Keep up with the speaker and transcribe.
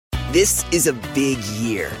This is a big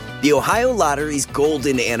year. The Ohio Lottery's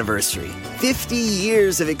golden anniversary. 50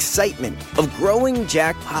 years of excitement, of growing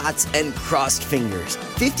jackpots and crossed fingers.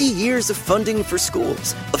 50 years of funding for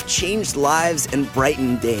schools, of changed lives and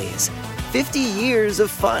brightened days. 50 years of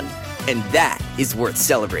fun, and that is worth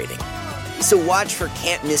celebrating. So watch for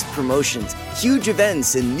can't-miss promotions, huge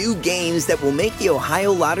events, and new games that will make the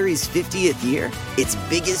Ohio Lottery's 50th year its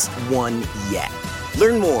biggest one yet.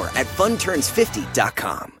 Learn more at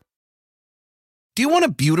funturns50.com. Do you want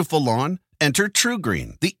a beautiful lawn? Enter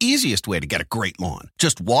TruGreen, the easiest way to get a great lawn.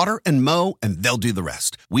 Just water and mow, and they'll do the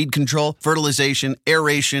rest. Weed control, fertilization,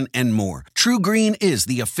 aeration, and more. TruGreen is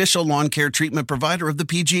the official lawn care treatment provider of the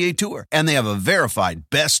PGA Tour, and they have a verified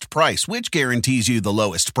best price, which guarantees you the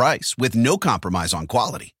lowest price with no compromise on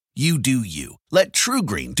quality. You do you. Let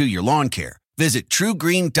TruGreen do your lawn care. Visit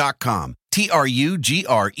TruGreen.com,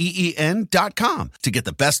 TruGreen.com, to get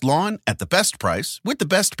the best lawn at the best price with the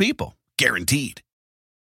best people. Guaranteed.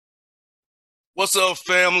 What's up,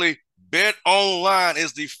 family? Bet Online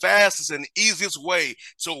is the fastest and easiest way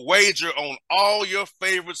to wager on all your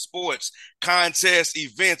favorite sports, contests,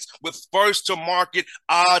 events with first-to-market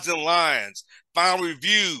odds and lines. Find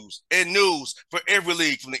reviews and news for every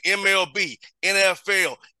league from the MLB,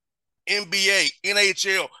 NFL, NBA,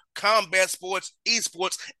 NHL, combat sports,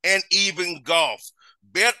 esports, and even golf.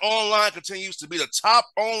 Bet Online continues to be the top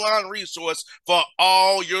online resource for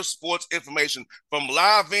all your sports information, from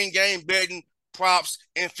live in-game betting, props,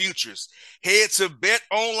 and futures. Head to Bet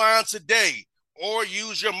Online today or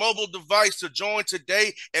use your mobile device to join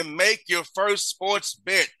today and make your first sports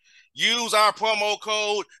bet. Use our promo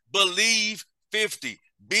code BELIEVE50,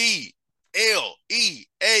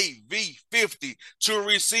 BLEAV50, to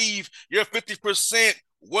receive your 50%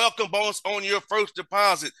 welcome bonus on your first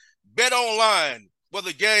deposit. Bet Online, where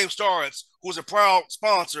the game starts, who's a proud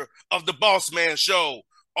sponsor of the Boss Man Show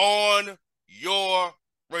on your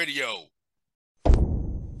radio.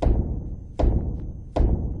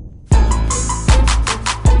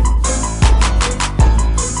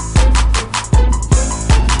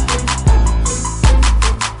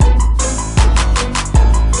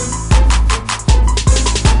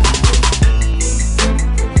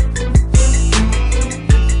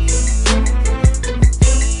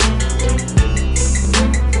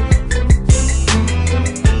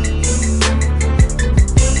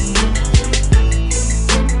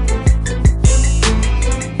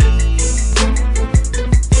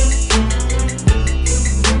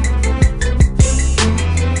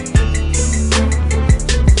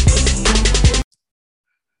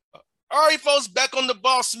 All right, folks, back on the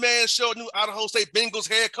Boss Man Show, new Idaho State Bengals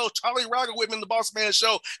head coach Charlie Rager with me in the Boss Man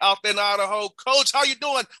Show out there in Idaho. Coach, how you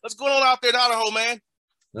doing? What's going on out there in Idaho, man?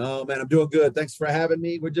 Oh, man, I'm doing good. Thanks for having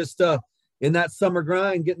me. We're just in that summer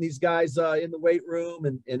grind, getting these guys in the weight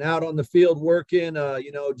room and out on the field working,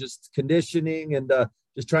 just conditioning and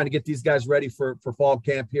just trying to get these guys ready for fall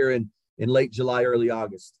camp here in late July, early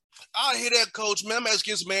August. I hear that, Coach, man. I'm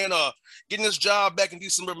asking this, man, getting this job back in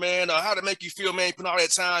December, man, how did it make you feel, man, putting all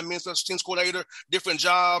that time, man, special teams coordinator, different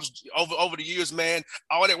jobs over the years, man,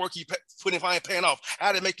 all that work you put in finally paying off.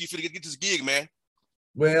 How did it make you feel to get this gig, man?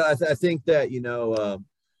 Well, I think that,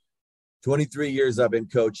 23 years I've been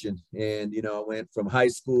coaching, and, I went from high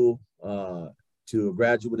school to a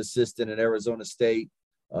graduate assistant at Arizona State,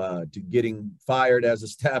 to getting fired as a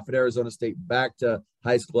staff at Arizona State, back to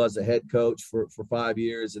high school as a head coach for 5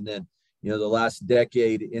 years. And then, the last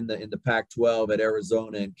decade in the Pac-12 at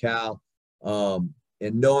Arizona and Cal, and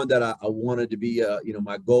knowing that I wanted to be,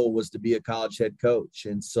 my goal was to be a college head coach.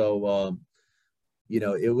 And so,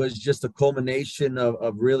 it was just a culmination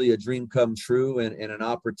of really a dream come true and an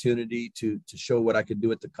opportunity to show what I could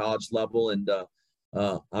do at the college level. And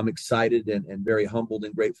I'm excited and very humbled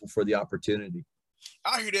and grateful for the opportunity.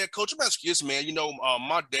 I hear that, Coach. I'm asking this, man.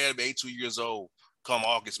 My dad, 82 years old, come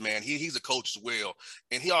August, man. He's a coach as well.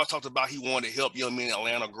 And he always talked about he wanted to help young men in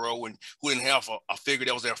Atlanta grow and who didn't have a figure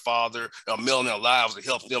that was their father, a male in their lives to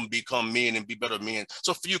help them become men and be better men.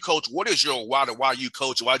 So for you, Coach, what is your why you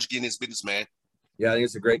coach? Why'd you get in this business, man? Yeah, I think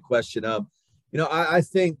it's a great question. I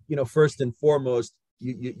think, first and foremost,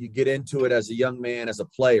 you get into it as a young man, as a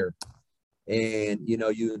player. And,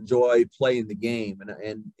 you enjoy playing the game.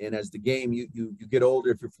 And as the game, you get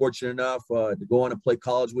older, if you're fortunate enough to go on and play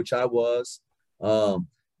college, which I was,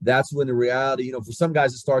 that's when the reality, for some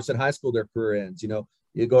guys, it starts in high school, their career ends. You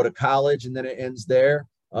go to college and then it ends there.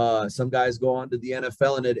 Some guys go on to the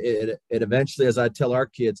NFL, and it eventually, as I tell our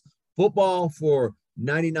kids, football for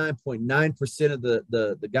 99.9% of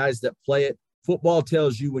the guys that play it, football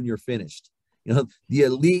tells you when you're finished. The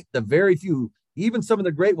elite, the very few even some of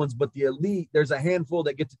the great ones, but the elite, there's a handful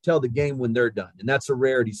that get to tell the game when they're done. And that's a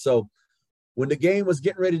rarity. So when the game was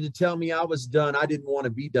getting ready to tell me I was done, I didn't want to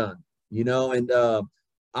be done, and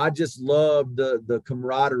I just loved the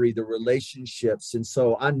camaraderie, the relationships. And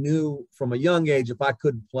so I knew from a young age, if I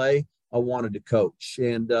couldn't play, I wanted to coach.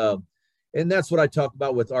 And that's what I talk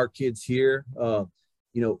about with our kids here.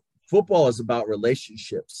 Football is about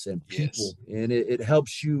relationships and people, yes. And it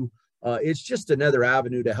helps you. It's just another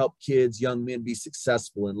avenue to help kids, young men be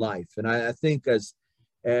successful in life. And I think as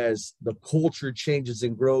the culture changes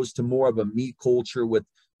and grows to more of a me culture with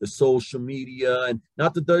the social media, and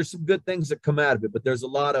not that there's some good things that come out of it, but there's a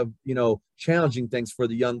lot of, challenging things for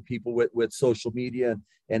the young people with social media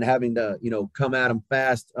and having to, come at them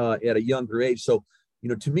fast at a younger age. So,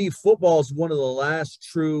 to me, football is one of the last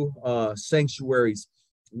true sanctuaries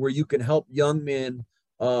where you can help young men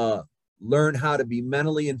learn how to be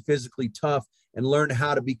mentally and physically tough and learn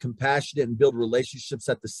how to be compassionate and build relationships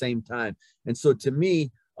at the same time. And so to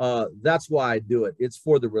me, that's why I do it. It's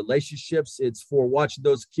for the relationships. It's for watching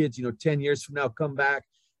those kids, 10 years from now come back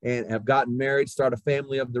and have gotten married, start a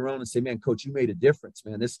family of their own and say, man, coach, you made a difference,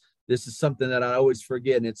 man. This is something that I always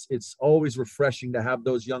forget. And it's always refreshing to have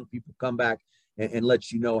those young people come back and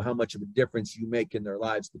let you know how much of a difference you make in their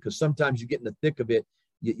lives, because sometimes you get in the thick of it,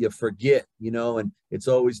 you forget, and it's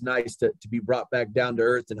always nice to be brought back down to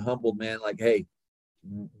earth and humbled, man. Like, hey,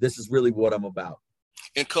 this is really what I'm about.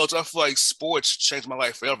 And coach, I feel like sports changed my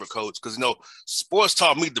life forever, coach, because sports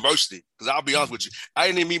taught me diversity. Because I'll be honest with you, I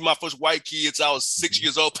didn't even meet my first white kid till I was 6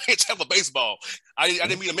 years old playing Tampa baseball. I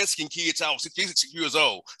didn't meet a Mexican kid till I was 6 years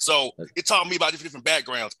old. So it taught me about different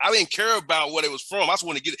backgrounds. I didn't care about what it was from. I just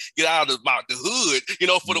wanted to get out of the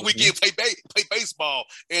hood, for the weekend, play baseball.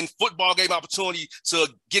 And football gave me opportunity to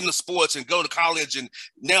get into sports and go to college. And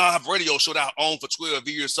now I have a radio show that I own for 12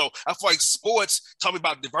 years. So I feel like sports taught me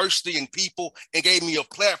about diversity and people and gave me a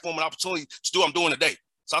platform and opportunity to do what I'm doing today.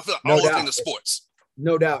 So I feel like all things sports.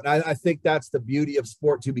 No doubt. I think that's the beauty of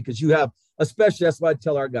sport too, because you have, especially, that's why I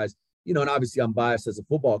tell our guys, and obviously I'm biased as a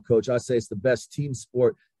football coach. I say it's the best team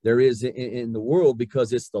sport there is in the world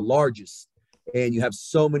because it's the largest. And you have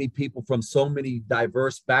so many people from so many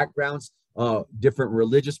diverse backgrounds, different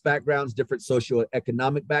religious backgrounds, different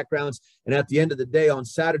socioeconomic backgrounds. And at the end of the day, on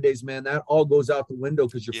Saturdays, man, that all goes out the window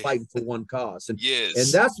because you're fighting for one cause. And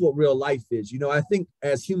that's what real life is. I think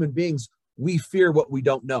as human beings, we fear what we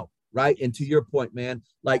don't know. Right. And to your point, man,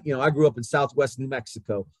 like, I grew up in Southwest New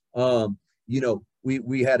Mexico.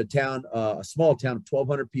 We had a small town of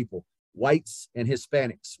 1,200 people, whites and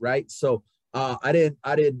Hispanics. Right. So I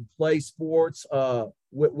didn't play sports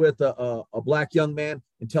with a black young man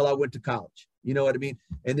until I went to college. You know what I mean?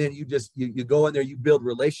 And then you go in there, you build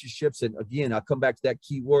relationships. And again, I'll come back to that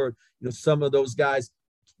key word. Some of those guys,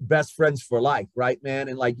 best friends for life, right, man?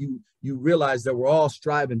 And like you realize that we're all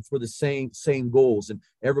striving for the same goals, and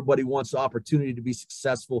everybody wants the opportunity to be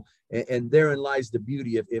successful. And therein lies the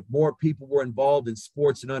beauty. If more people were involved in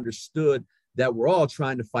sports and understood that we're all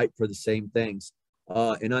trying to fight for the same things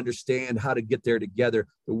and understand how to get there together,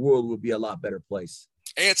 the world would be a lot better place.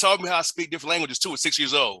 And taught me how to speak different languages too at 6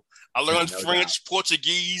 years old. I learned French,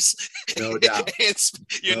 Portuguese, and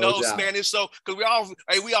Spanish. So because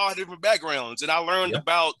we all have different backgrounds, and I learned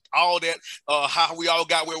about all that, how we all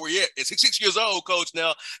got where we're at 6 years old, coach.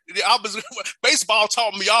 Now, baseball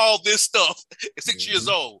taught me all this stuff at 6 years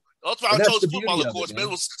old. That's why I chose football, of course, but it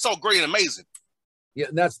was so great and amazing. Yeah,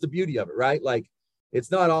 and that's the beauty of it, right? Like,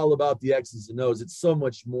 it's not all about the X's and O's. It's so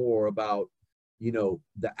much more about, the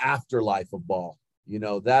afterlife of ball.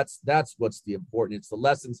 That's what's the important. It's the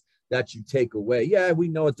lessons that you take away. Yeah, we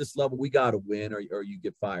know at this level we got to win or you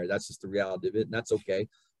get fired. That's just the reality of it, and that's okay.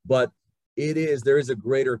 But there is a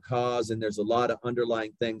greater cause, and there's a lot of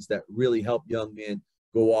underlying things that really help young men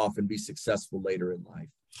go off and be successful later in life.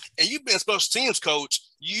 And you've been a special teams coach.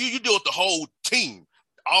 You deal with the whole team.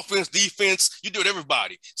 Offense, defense, you do it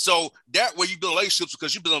everybody. So that way you build relationships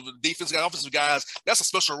because you build with defense guys, offensive guys. That's a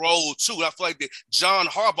special role too. And I feel like that John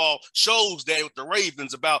Harbaugh shows that with the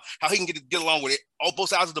Ravens about how he can get along with it on both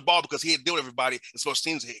sides of the ball because he had to deal with everybody and special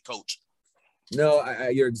teams head coach. No,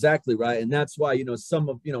 you're exactly right. And that's why,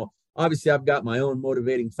 obviously I've got my own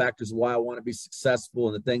motivating factors of why I want to be successful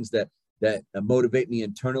and the things that motivate me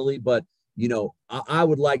internally. But I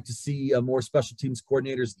would like to see more special teams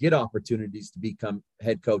coordinators get opportunities to become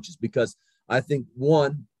head coaches, because I think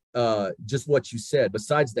just what you said,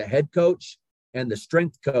 besides the head coach and the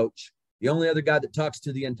strength coach, the only other guy that talks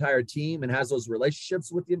to the entire team and has those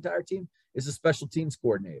relationships with the entire team is a special teams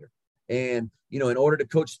coordinator. And, you know, in order to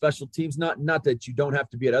coach special teams, not that you don't have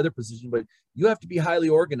to be at other positions, but you have to be highly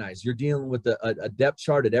organized. You're dealing with a depth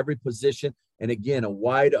chart at every position. And again,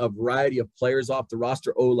 a variety of players off the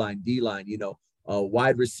roster, O-line, D-line, you know,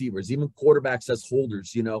 wide receivers, even quarterbacks as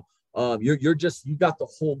holders, you know, you got the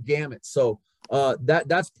whole gamut. So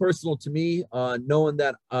that's personal to me, knowing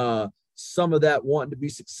that some of that wanting to be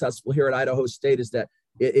successful here at Idaho State is that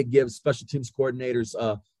it gives special teams coordinators,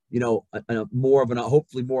 you know,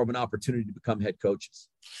 hopefully more of an opportunity to become head coaches.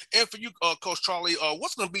 And for you, Coach Charlie,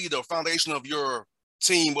 what's going to be the foundation of your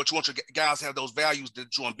team? What you want your guys to have those values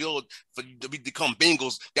that you want to build for you to become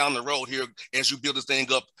Bengals down the road here as you build this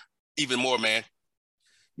thing up even more, man?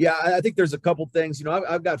 Yeah, I think there's a couple things. You know,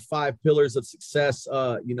 I've got 5 pillars of success,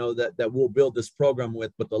 you know, that we'll build this program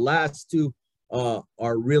with. But the last 2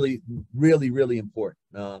 are really, really, really important.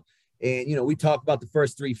 And, you know, we talk about the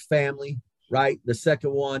first 3, family, right? The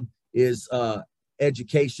second one is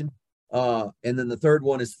education. And then the third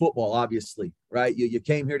one is football, obviously, right? You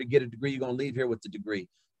came here to get a degree. You're going to leave here with the degree.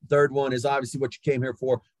 The third one is obviously what you came here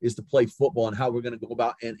for, is to play football and how we're going to go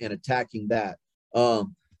about and attacking that.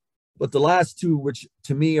 But the last 2, which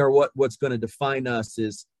to me are what's going to define us,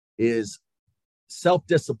 is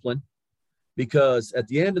self-discipline, because at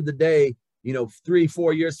the end of the day, you know,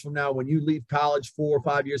 3-4 years from now, when you leave college, 4 or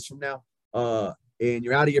 5 years from now, and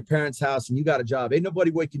you're out of your parents' house and you got a job, ain't nobody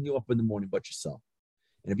waking you up in the morning but yourself.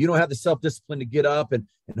 And if you don't have the self-discipline to get up and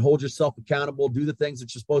hold yourself accountable, do the things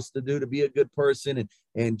that you're supposed to do to be a good person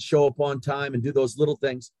and show up on time and do those little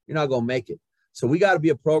things, you're not going to make it. So we got to be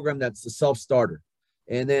a program that's a self-starter.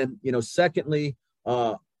 And then, you know, secondly,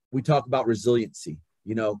 we talk about resiliency.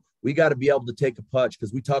 You know, we got to be able to take a punch,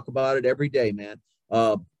 because we talk about it every day, man.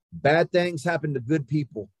 Bad things happen to good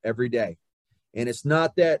people every day. And it's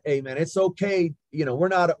not that, hey, man, it's okay. You know, we're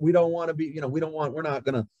not going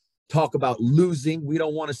to talk about losing. We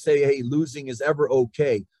don't want to say, hey, losing is ever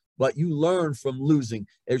okay, but you learn from losing.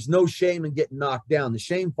 There's no shame in getting knocked down. The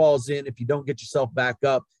shame falls in if you don't get yourself back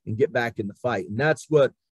up and get back in the fight. And that's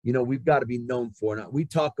what, you know, we've got to be known for. Now, we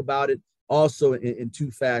talk about it also in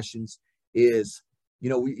 2 fashions is, you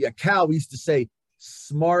know, at Cal, we used to say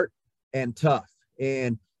smart and tough.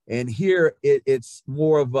 And here it's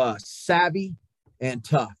more of a savvy and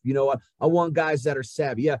tough. You know, I want guys that are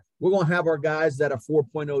savvy. Yeah, we're going to have our guys that are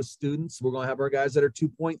 4.0 students. We're going to have our guys that are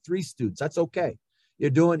 2.3 students. That's okay.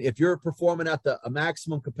 If you're performing at a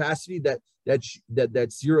maximum capacity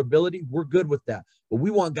that's your ability, we're good with that. But we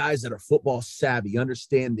want guys that are football savvy,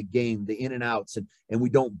 understand the game, the in and outs, and we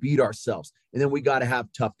don't beat ourselves. And then we got to have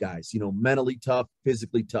tough guys, you know, mentally tough,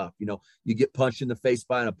 physically tough. You know, you get punched in the face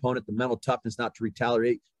by an opponent, the mental toughness not to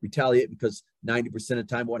retaliate, because 90% of the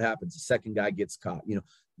time what happens, the second guy gets caught, you know,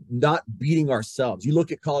 not beating ourselves. You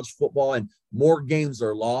look at college football and more games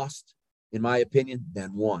are lost, in my opinion,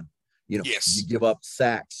 than won. You know, yes. You give up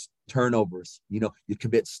sacks, turnovers, you know, you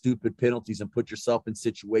commit stupid penalties and put yourself in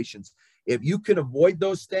situations. If you can avoid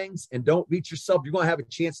those things and don't beat yourself, you're going to have a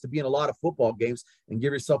chance to be in a lot of football games and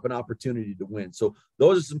give yourself an opportunity to win. So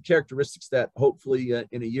those are some characteristics that hopefully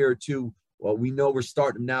in a year or 2, well, we know we're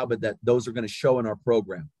starting now, but that those are going to show in our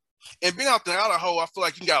program. And being out there in Idaho, I feel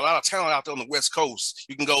like you got a lot of talent out there on the West Coast.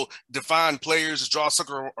 You can go define players, just draw a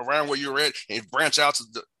circle around where you're at, and branch out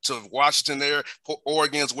to Washington there,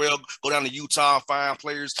 Oregon as well, go down to Utah, find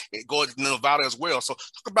players, and go to Nevada as well. So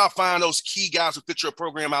talk about finding those key guys who fit your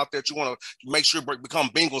program out there that you want to make sure become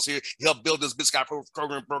Bengals here, help build this Big Sky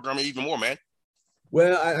program even more, man.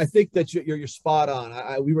 Well, I think that you're spot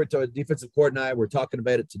on. We were to a defensive coordinator. We're talking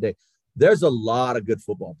about it today. There's a lot of good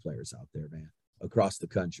football players out there, man, across the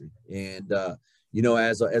country. And, you know,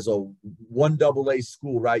 as a 1AA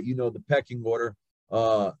school, right, you know, the pecking order,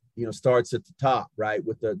 you know, starts at the top, right,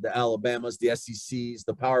 with the Alabamas, the SECs,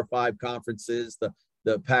 the Power 5 conferences,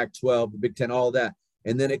 the Pac-12, the Big Ten, all that.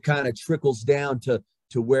 And then it kind of trickles down to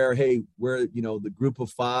where, hey, where, you know, the group of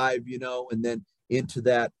 5, you know, and then into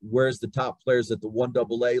that, where's the top players at the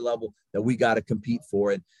 1AA level that we got to compete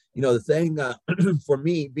for. And, you know, the thing for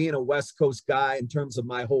me, being a West Coast guy in terms of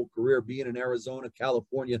my whole career, being in Arizona,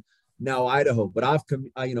 California, now Idaho, but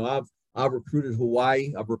I've recruited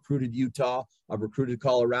Hawaii, I've recruited Utah, I've recruited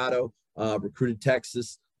Colorado, I've recruited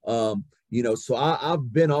Texas, you know, so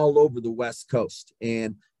I've been all over the West Coast.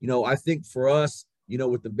 And, you know, I think for us, you know,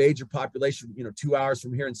 with the major population, you know, 2 hours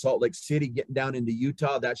from here in Salt Lake City, getting down into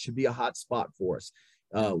Utah, that should be a hot spot for us.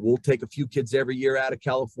 We'll take a few kids every year out of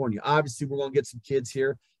California. Obviously, we're going to get some kids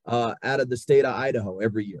here out of the state of Idaho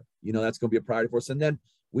every year. You know, that's going to be a priority for us. And then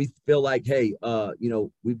we feel like, hey, you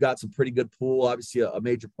know, we've got some pretty good pool. Obviously, a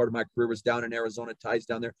major part of my career was down in Arizona, ties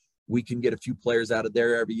down there. We can get a few players out of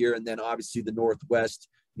there every year. And then obviously the Northwest,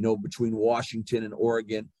 you know, between Washington and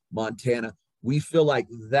Oregon, Montana. We feel like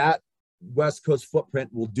that West Coast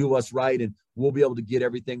footprint will do us right, and we'll be able to get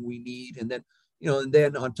everything we need. And then, and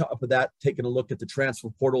then on top of that, taking a look at the transfer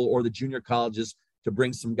portal or the junior colleges to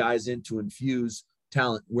bring some guys in to infuse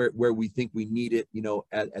talent where we think we need it,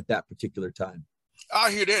 at that particular time.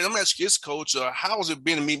 I hear that. I'm gonna ask you this, Coach. How has it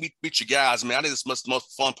been to meet you guys, man? I think it's the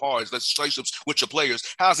most fun part is relationships with your players.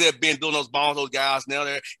 How's that been doing those balls, those guys now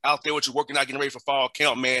they're out there with you working out, getting ready for fall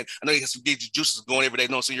camp, man? I know you have some get your juices going every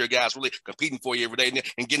day. See your guys really competing for you every day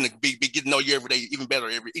and getting to know you every day even better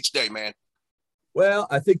each day, man. Well,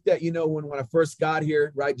 I think that, when I first got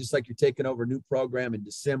here, right, just like you're taking over a new program in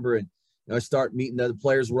December and I start meeting the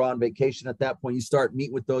players were on vacation at that point. You start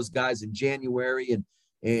meeting with those guys in January and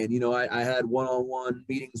I had one-on-one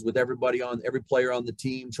meetings with every player on the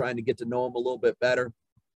team, trying to get to know them a little bit better.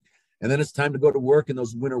 And then it's time to go to work in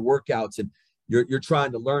those winter workouts, and you're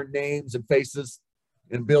trying to learn names and faces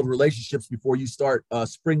and build relationships before you start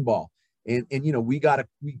spring ball. And we got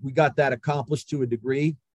that accomplished to a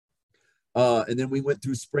degree. And then we went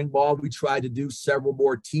through spring ball. We tried to do several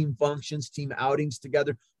more team functions, team outings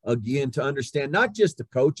together, again, to understand not just the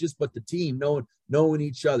coaches, but the team, knowing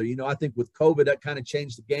each other. I think with COVID, that kind of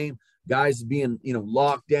changed the game. Guys being,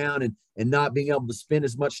 locked down and not being able to spend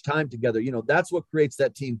as much time together. That's what creates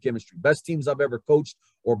that team chemistry. Best teams I've ever coached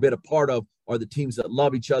or been a part of are the teams that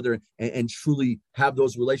love each other and truly have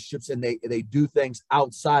those relationships, and they do things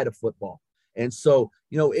outside of football. And so,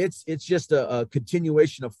 it's just a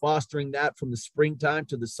continuation of fostering that from the springtime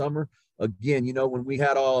to the summer. Again, when we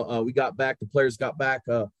had the players got back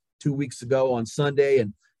 2 weeks ago on Sunday,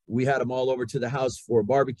 and we had them all over to the house for a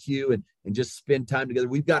barbecue and just spend time together.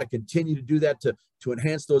 We've got to continue to do that to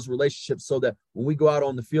enhance those relationships so that when we go out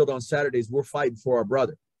on the field on Saturdays, we're fighting for our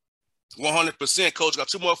brother. 100%, Coach. Got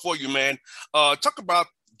two more for you, man. Talk about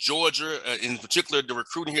Georgia, in particular, the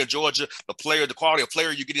recruiting here in Georgia, the quality of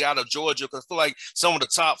player you get out of Georgia, because I feel like some of the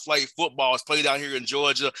top flight football is played out here in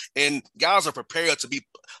Georgia, and guys are prepared to be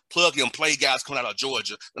plug and play guys coming out of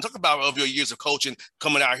Georgia. And talk about of your years of coaching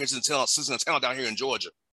coming out here since the talent down here in Georgia.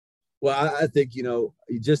 Well, I think,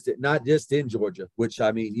 just not just in Georgia, which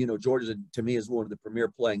Georgia to me is one of the premier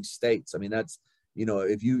playing states. I mean, that's,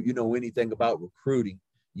 if you know anything about recruiting,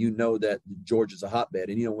 that Georgia's a hotbed.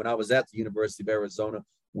 And, when I was at the University of Arizona,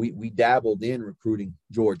 we dabbled in recruiting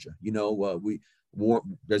Georgia. We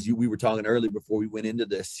were talking earlier before we went into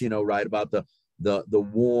this, right, about the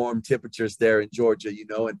warm temperatures there in Georgia,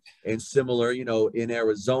 and similar, in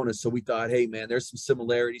Arizona. So we thought, hey, man, there's some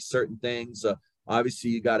similarities, certain things. Obviously,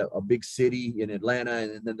 you got a big city in Atlanta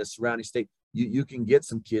and then the surrounding state. You can get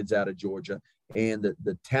some kids out of Georgia, and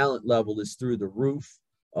the talent level is through the roof.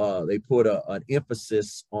 They put an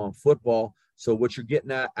emphasis on football. So what you're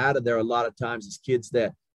getting out of there a lot of times is kids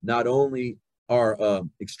that not only are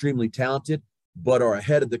extremely talented, but are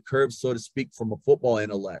ahead of the curve, so to speak, from a football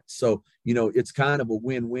intellect. So, it's kind of a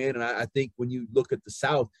win-win. And I think when you look at the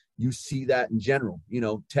South, you see that in general,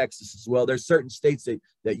 Texas as well. There's certain states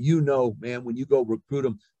that, man, when you go recruit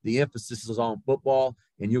them, the emphasis is on football,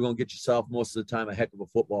 and you're going to get yourself most of the time a heck of a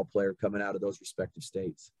football player coming out of those respective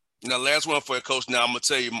states. Now, last one for you, Coach. Now, I'm going to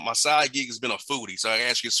tell you, my side gig has been a foodie, so I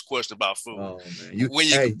ask you this question about food. Oh,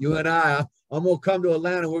 man. You and I'm going to come to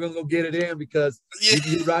Atlanta. We're going to go get it in because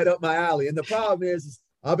you're right up my alley. And the problem is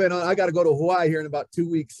I got to go to Hawaii here in about 2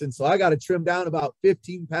 weeks, and so I got to trim down about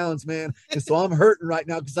 15 pounds, man. And so I'm hurting right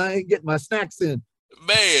now because I ain't getting my snacks in.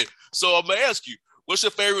 Man, so I'm going to ask you, what's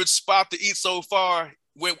your favorite spot to eat so far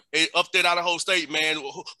up there in Idaho State, man?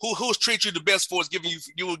 Who's treated you the best for is giving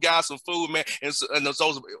you guys some food, man, and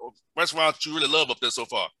those restaurants that you really love up there so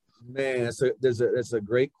far? Man, that's a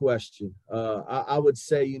great question. I would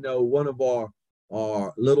say, one of our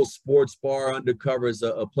little sports bar undercover is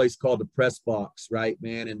a place called the Press Box, right,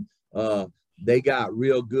 man? And they got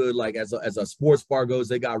real good, like as a sports bar goes,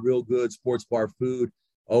 they got real good sports bar food.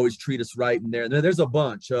 Always treat us right in there. And then there's a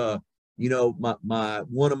bunch. My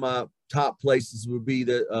one of my top places would be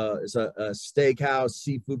is a steakhouse,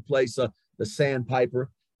 seafood place, the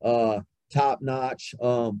Sandpiper, top notch.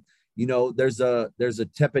 There's a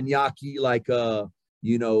teppanyaki, like a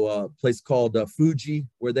place called Fuji,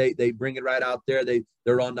 where they bring it right out there.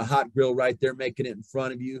 They're on the hot grill right there, making it in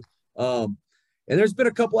front of you. And there's been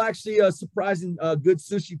a couple actually surprising good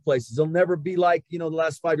sushi places. They'll never be like, the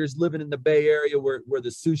last 5 years living in the Bay Area where the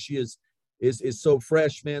sushi is so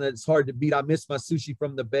fresh, man. It's hard to beat. I miss my sushi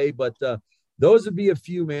from the Bay, but those would be a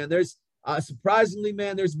few, man. There's surprisingly,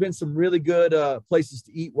 man, there's been some really good places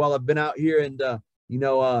to eat while I've been out here. And,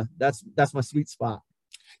 that's my sweet spot.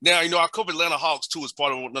 Now, I cover Atlanta Hawks too as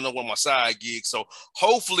part of one of my side gigs. So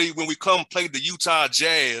hopefully when we come play the Utah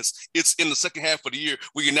Jazz, it's in the second half of the year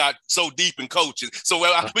where you're not so deep in coaching. So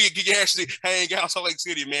we can actually hang out in Salt Lake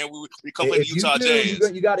City, man. We come play the Utah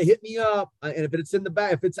Jazz. You got to hit me up. And if it's in the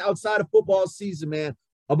back, if it's outside of football season, man,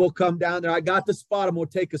 I'm going to come down there. I got the spot I'm going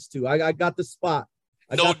to take us to. I got the spot.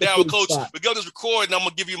 No doubt, Coach. We're going to record, and I'm going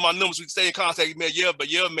to give you my numbers. We can stay in contact, man. Yeah,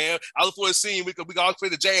 man. I look forward to seeing we can always play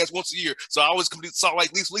the Jazz once a year. So I always come to Salt Lake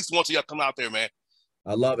at least once a year. Come out there, man.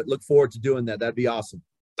 I love it. Look forward to doing that. That'd be awesome.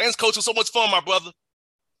 Thanks, Coach. It was so much fun, my brother.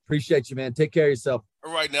 Appreciate you, man. Take care of yourself.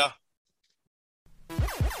 All right, now.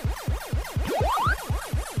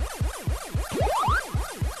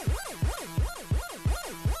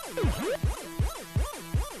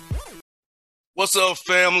 What's up,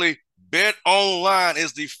 family? BetOnline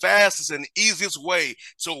is the fastest and easiest way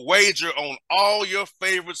to wager on all your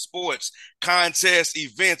favorite sports, contests,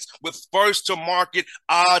 events with first-to-market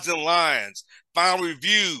odds and lines. Find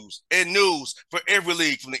reviews and news for every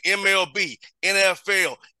league from the MLB,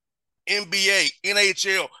 NFL, NBA,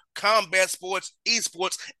 NHL, combat sports,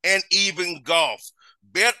 esports, and even golf.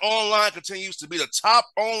 BetOnline continues to be the top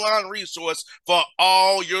online resource for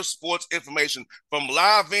all your sports information, from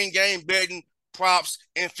live in-game betting, props,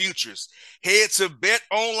 and futures. Head to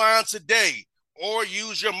BetOnline today or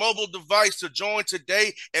use your mobile device to join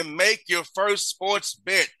today and make your first sports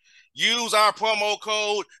bet. Use our promo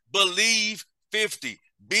code BELIEVE50,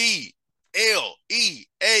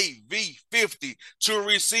 BLEAV50, to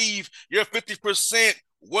receive your 50%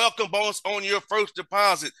 welcome bonus on your first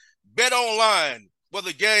deposit. BetOnline, where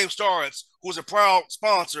the game starts, who's a proud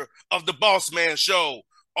sponsor of the Boss Man Show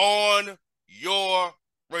on your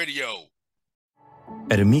radio.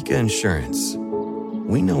 At Amica Insurance,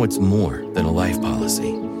 we know it's more than a life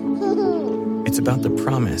policy. It's about the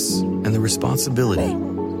promise and the responsibility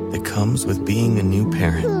that comes with being a new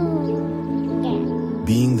parent.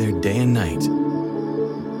 Being there day and night.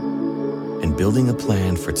 And building a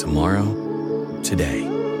plan for tomorrow, today.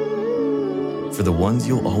 For the ones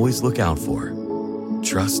you'll always look out for,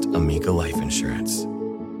 trust Amica Life Insurance.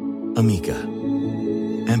 Amica.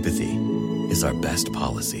 Empathy is our best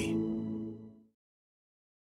policy.